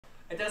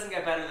It doesn't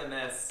get better than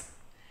this.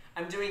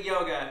 I'm doing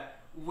yoga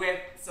with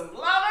some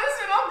llamas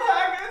and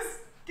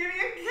alpacas. Give me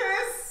a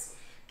kiss.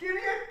 Give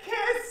me a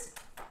kiss.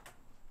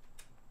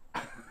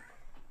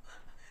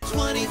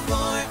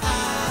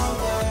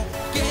 24-hour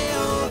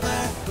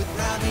GAYover with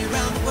Ravi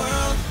around the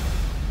world.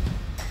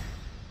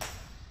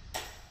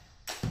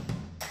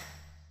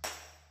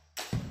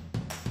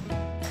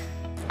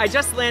 I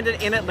just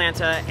landed in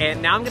Atlanta,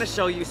 and now I'm gonna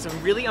show you some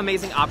really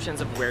amazing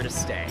options of where to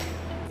stay.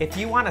 If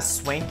you want a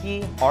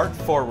swanky,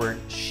 art-forward,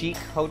 chic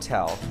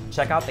hotel,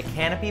 check out the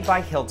Canopy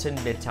by Hilton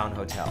Midtown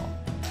Hotel.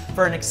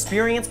 For an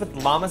experience with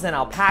llamas and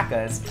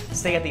alpacas,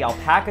 stay at the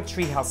Alpaca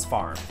Treehouse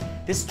Farm.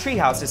 This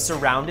treehouse is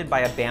surrounded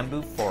by a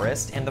bamboo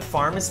forest, and the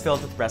farm is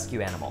filled with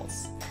rescue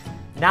animals.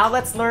 Now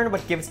let's learn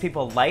what gives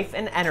people life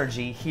and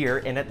energy here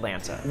in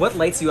Atlanta. What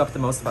lights you up the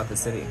most about the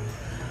city?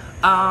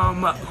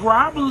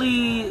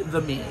 Probably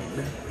the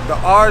men. The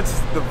arts,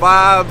 the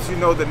vibes, you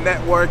know, the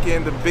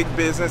networking, the big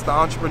business, the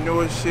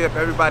entrepreneurship,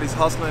 everybody's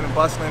hustling and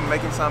bustling,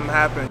 making something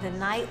happen. The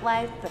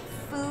nightlife, the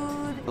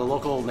food. The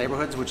local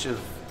neighborhoods, which have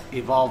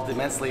evolved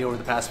immensely over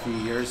the past few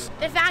years.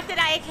 The fact that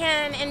I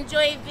can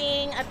enjoy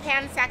being a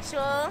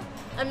pansexual,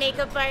 a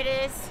makeup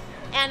artist,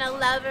 and a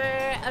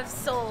lover of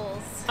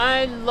souls.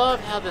 I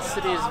love how the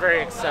city is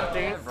very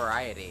accepting.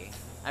 Variety.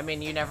 I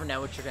mean, you never know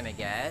what you're gonna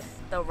get.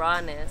 The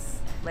rawness,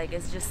 like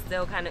it's just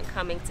still kind of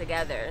coming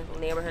together.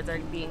 Neighborhoods are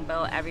being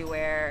built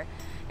everywhere,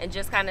 and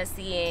just kind of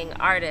seeing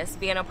artists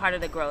being a part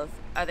of the growth,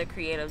 other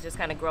creatives just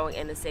kind of growing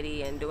in the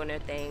city and doing their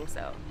thing.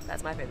 So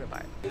that's my favorite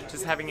part.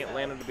 Just having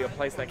Atlanta to be a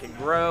place that can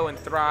grow and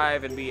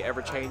thrive and be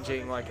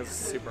ever-changing, like, is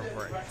super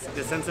important.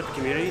 The sense of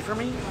community for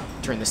me.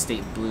 Turned the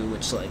state blue,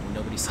 which like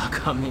nobody saw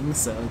coming,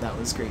 so that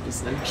was great to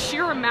see.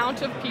 Sheer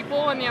amount of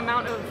people and the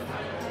amount of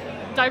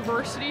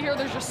diversity here,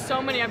 there's just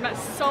so many. I've met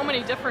so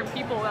many different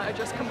people that it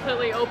just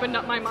completely opened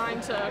up my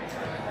mind to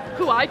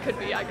who I could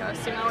be, I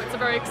guess. You know, it's a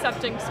very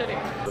accepting city.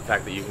 The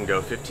fact that you can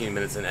go 15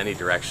 minutes in any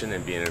direction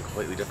and be in a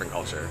completely different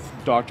culture.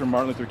 Dr.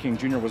 Martin Luther King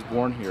Jr. was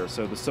born here,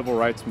 so the civil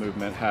rights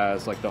movement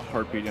has like the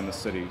heartbeat in the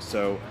city.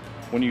 So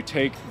when you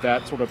take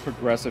that sort of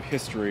progressive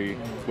history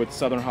with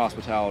Southern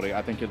hospitality,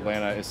 I think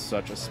Atlanta is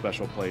such a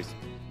special place.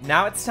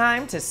 Now it's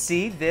time to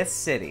see this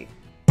city.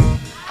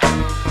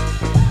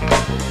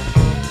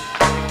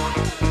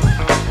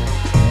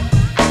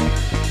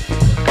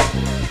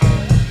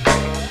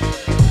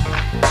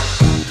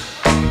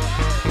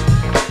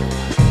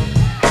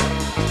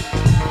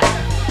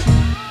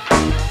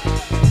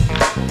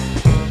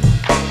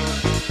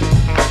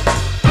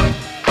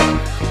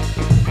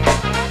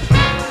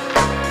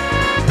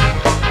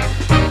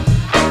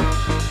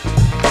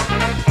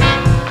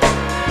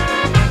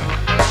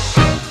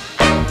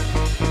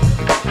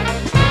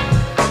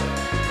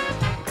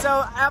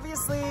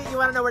 Obviously, you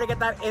want to know where to get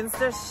that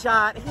Insta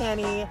shot,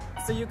 Hanny.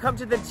 So you come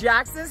to the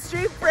Jackson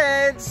Street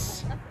Bridge,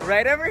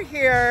 right over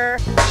here.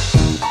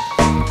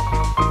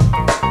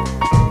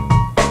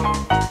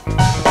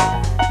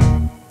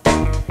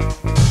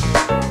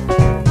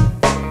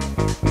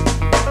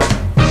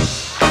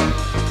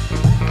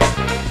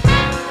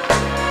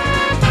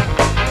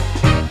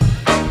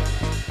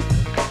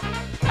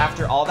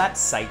 After all that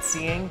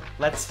sightseeing,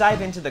 let's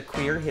dive into the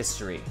queer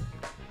history.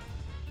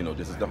 You know,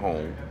 this is the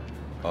home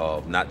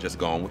of not just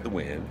Gone with the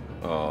Wind.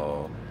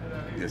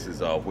 This is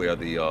where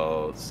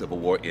the Civil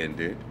War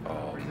ended.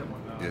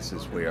 This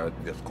is where,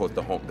 of course,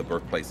 the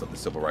birthplace of the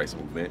Civil Rights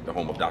Movement, the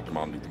home of Dr.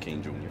 Martin Luther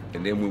King Jr.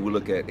 And then when we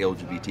look at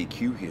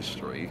LGBTQ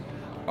history,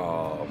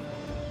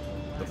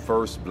 the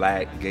first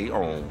black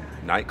gay-owned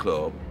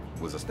nightclub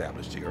was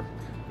established here.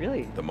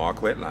 Really? The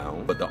Marquette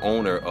Lounge. But the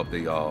owner of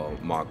the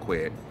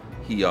Marquette,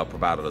 he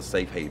provided a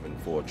safe haven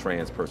for a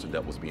trans person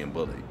that was being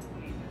bullied.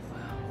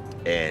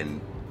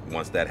 And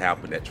once that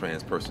happened, that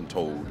trans person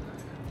told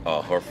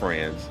her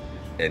friends,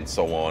 and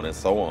so on and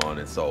so on,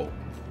 and so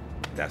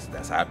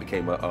that's how it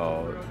became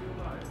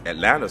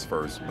Atlanta's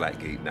first black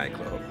gay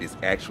nightclub. It's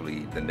actually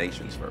the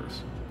nation's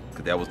first,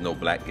 because there was no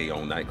black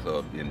gay-owned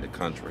nightclub in the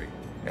country.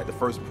 And the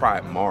first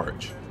Pride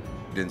March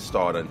didn't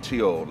start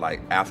until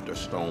like after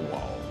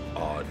Stonewall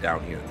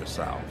down here in the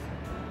South,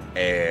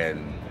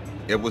 and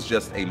it was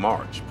just a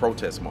march,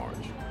 protest march.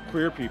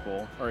 Queer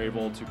people are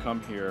able to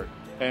come here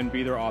and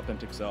be their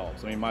authentic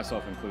selves. I mean,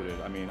 myself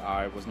included. I mean,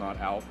 I was not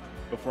out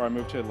before I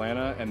moved to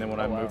Atlanta, and then when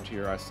I moved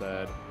here, I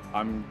said,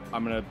 I'm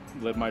gonna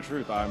live my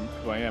truth. I'm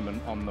who I am.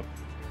 And on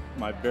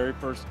my very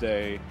first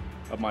day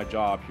of my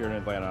job here in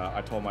Atlanta,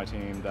 I told my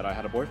team that I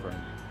had a boyfriend.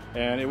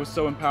 And it was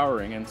so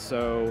empowering. And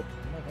so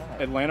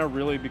Atlanta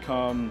really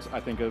becomes, I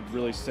think, a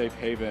really safe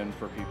haven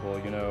for people,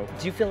 you know.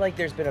 Do you feel like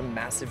there's been a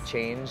massive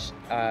change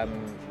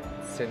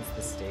since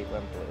the state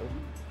went blue?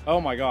 Oh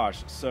my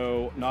gosh,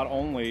 so not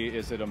only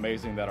is it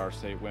amazing that our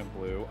state went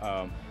blue,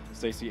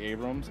 Stacey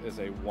Abrams is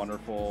a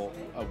wonderful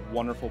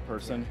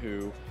person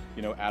who,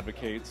 you know,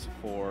 advocates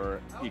for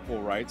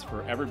equal rights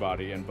for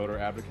everybody and voter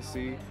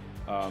advocacy.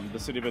 The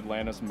City of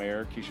Atlanta's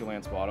mayor, Keisha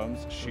Lance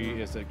Bottoms, she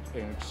is an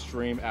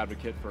extreme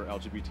advocate for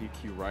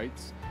LGBTQ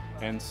rights.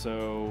 And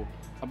so,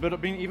 but I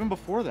mean, even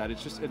before that,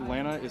 it's just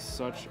Atlanta is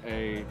such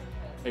a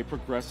a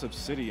progressive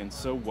city and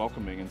so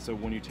welcoming. And so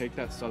when you take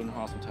that Southern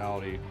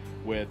hospitality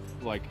with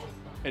like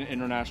an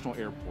international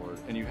airport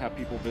and you have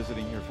people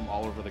visiting here from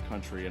all over the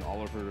country and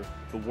all over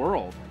the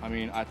world, I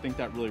mean, I think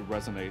that really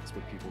resonates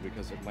with people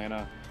because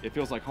Atlanta, it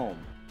feels like home.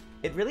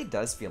 It really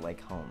does feel like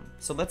home.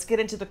 So let's get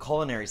into the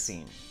culinary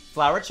scene.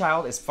 Flower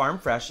Child is farm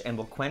fresh and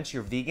will quench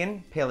your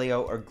vegan,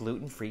 paleo, or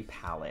gluten-free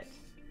palate.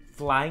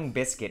 Flying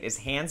Biscuit is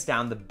hands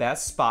down the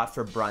best spot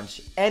for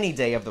brunch any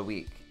day of the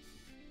week.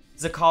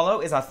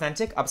 Zocalo is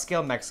authentic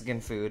upscale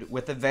Mexican food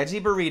with a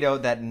veggie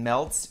burrito that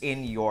melts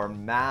in your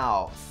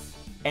mouth.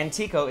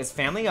 Antico is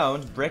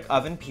family-owned brick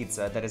oven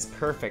pizza that is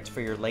perfect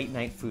for your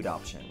late-night food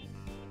option.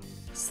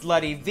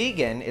 Slutty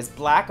Vegan is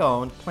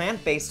black-owned,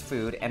 plant-based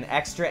food and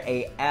extra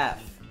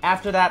AF.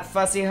 After that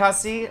fussy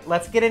hussy,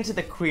 let's get into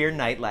the queer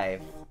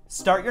nightlife.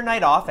 Start your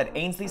night off at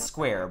Ainsley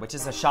Square, which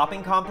is a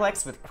shopping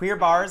complex with queer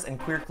bars and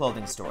queer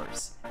clothing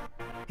stores.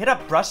 Hit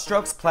up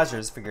Brushstrokes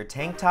Pleasures for your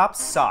tank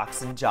tops,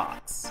 socks, and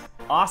jocks.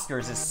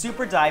 Oscars is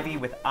super divey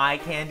with eye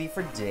candy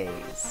for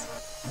days.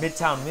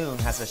 Midtown Moon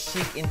has a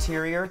chic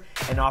interior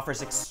and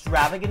offers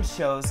extravagant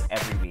shows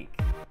every week.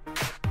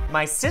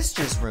 My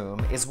Sister's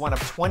Room is one of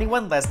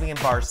 21 lesbian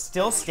bars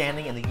still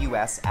standing in the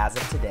US as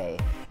of today,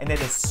 and it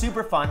is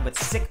super fun with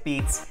sick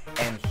beats,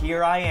 and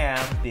here I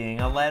am being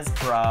a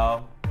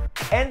lesbro.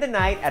 End the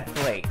night at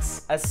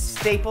Blake's, a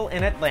staple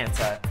in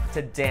Atlanta,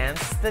 to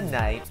dance the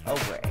night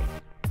away.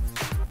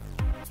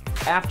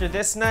 After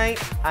this night,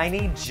 I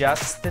need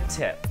just the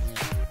tip.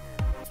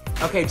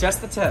 Okay,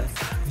 just the tip.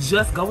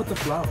 Just go with the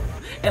flow.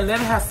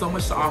 Atlanta has so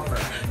much to offer.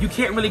 You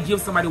can't really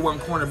give somebody one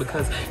corner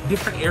because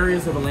different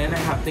areas of Atlanta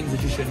have things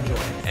that you should enjoy.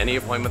 Any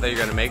appointment that you're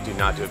going to make, do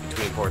not do it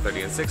between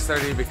 4:30 and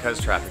 6:30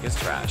 because traffic is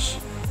trash.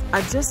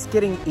 I'm just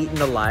getting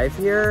eaten alive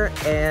here,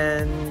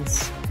 and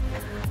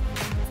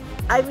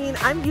I mean,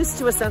 I'm used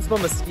to a sensible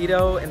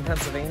mosquito in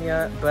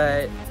Pennsylvania,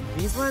 but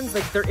these ones,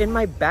 like, they're in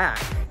my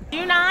back.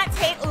 Do not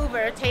take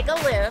Uber, take a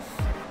Lyft,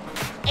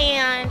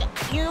 and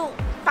you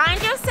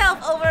find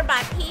yourself over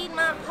by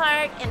Piedmont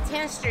Park and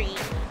 10th Street.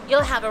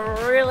 You'll have a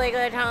really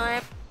good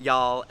time.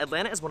 Y'all,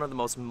 Atlanta is one of the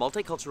most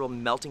multicultural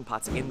melting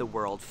pots in the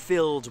world,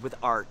 filled with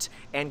art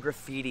and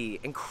graffiti,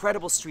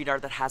 incredible street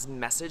art that has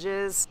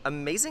messages,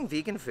 amazing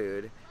vegan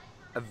food,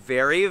 a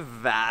very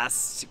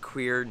vast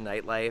queer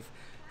nightlife,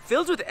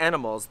 filled with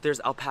animals. There's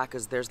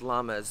alpacas, there's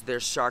llamas,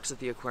 there's sharks at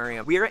the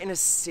aquarium. We are in a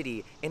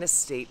city, in a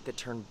state that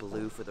turned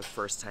blue for the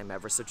first time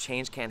ever, so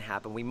change can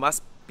happen. We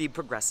must be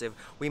progressive.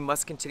 We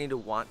must continue to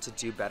want to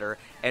do better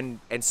and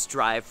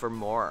strive for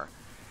more.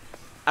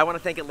 I want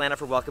to thank Atlanta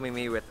for welcoming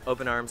me with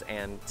open arms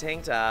and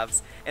tank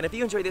tops. And if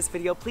you enjoyed this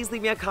video, please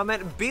leave me a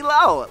comment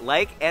below,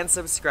 like and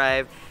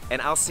subscribe, and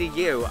I'll see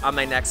you on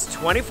my next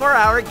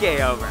 24-hour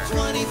gayover.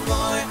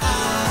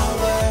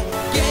 24-hour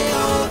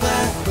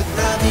gayover with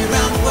Ravi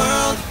around the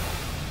world.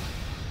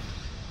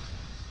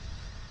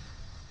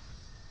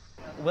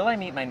 Will I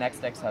meet my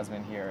next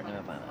ex-husband here in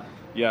Atlanta?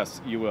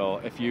 Yes, you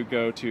will. If you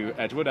go to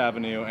Edgewood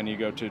Avenue and you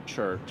go to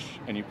church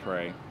and you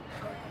pray.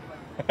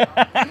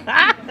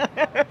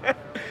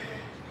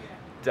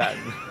 Done.